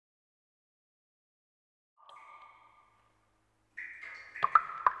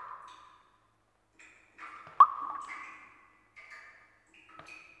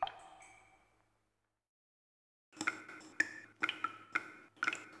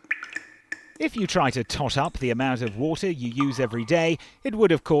If you try to tot up the amount of water you use every day, it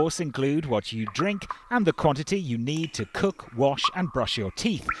would of course include what you drink and the quantity you need to cook, wash and brush your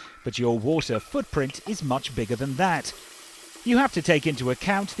teeth. But your water footprint is much bigger than that. You have to take into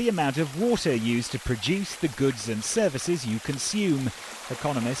account the amount of water used to produce the goods and services you consume.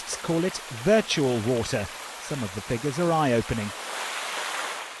 Economists call it virtual water. Some of the figures are eye-opening.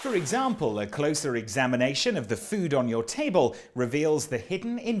 For example, a closer examination of the food on your table reveals the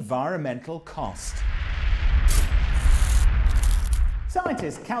hidden environmental cost.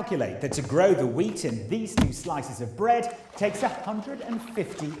 Scientists calculate that to grow the wheat in these two slices of bread takes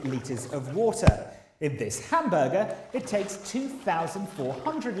 150 litres of water. In this hamburger, it takes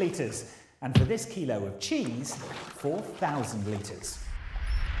 2,400 litres. And for this kilo of cheese, 4,000 litres.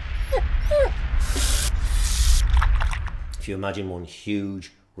 If you imagine one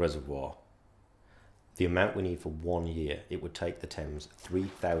huge reservoir, the amount we need for 1 year, it would take the Thames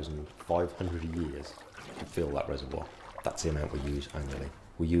 3,500 years to fill that reservoir. That's the amount we use annually.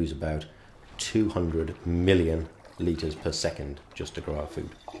 We use about 200 million litres per second just to grow our food.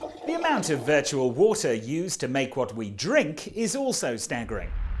 The amount of virtual water used to make what we drink is also staggering.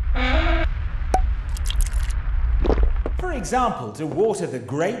 For example, to water the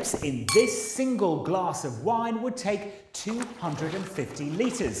grapes in this single glass of wine would take 250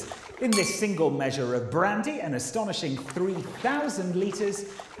 litres. In this single measure of brandy, an astonishing 3,000 litres,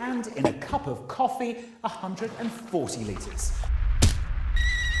 and in a cup of coffee, 140 litres.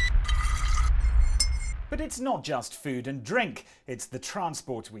 But it's not just food and drink, it's the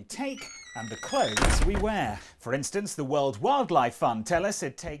transport we take and the clothes we wear. For instance, the World Wildlife Fund tell us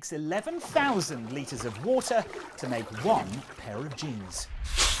it takes 11,000 litres of water to make one pair of jeans.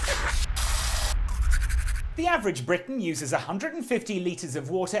 The average Briton uses 150 litres of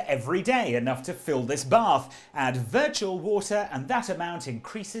water every day, enough to fill this bath. Add virtual water and that amount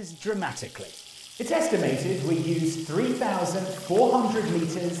increases dramatically. It's estimated we use 3,400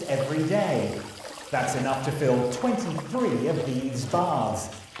 litres every day. That's enough to fill 23 of these baths.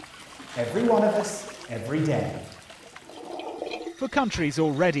 Every one of us, every day. For countries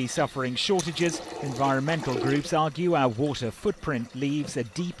already suffering shortages, environmental groups argue our water footprint leaves a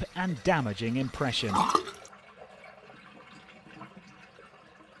deep and damaging impression.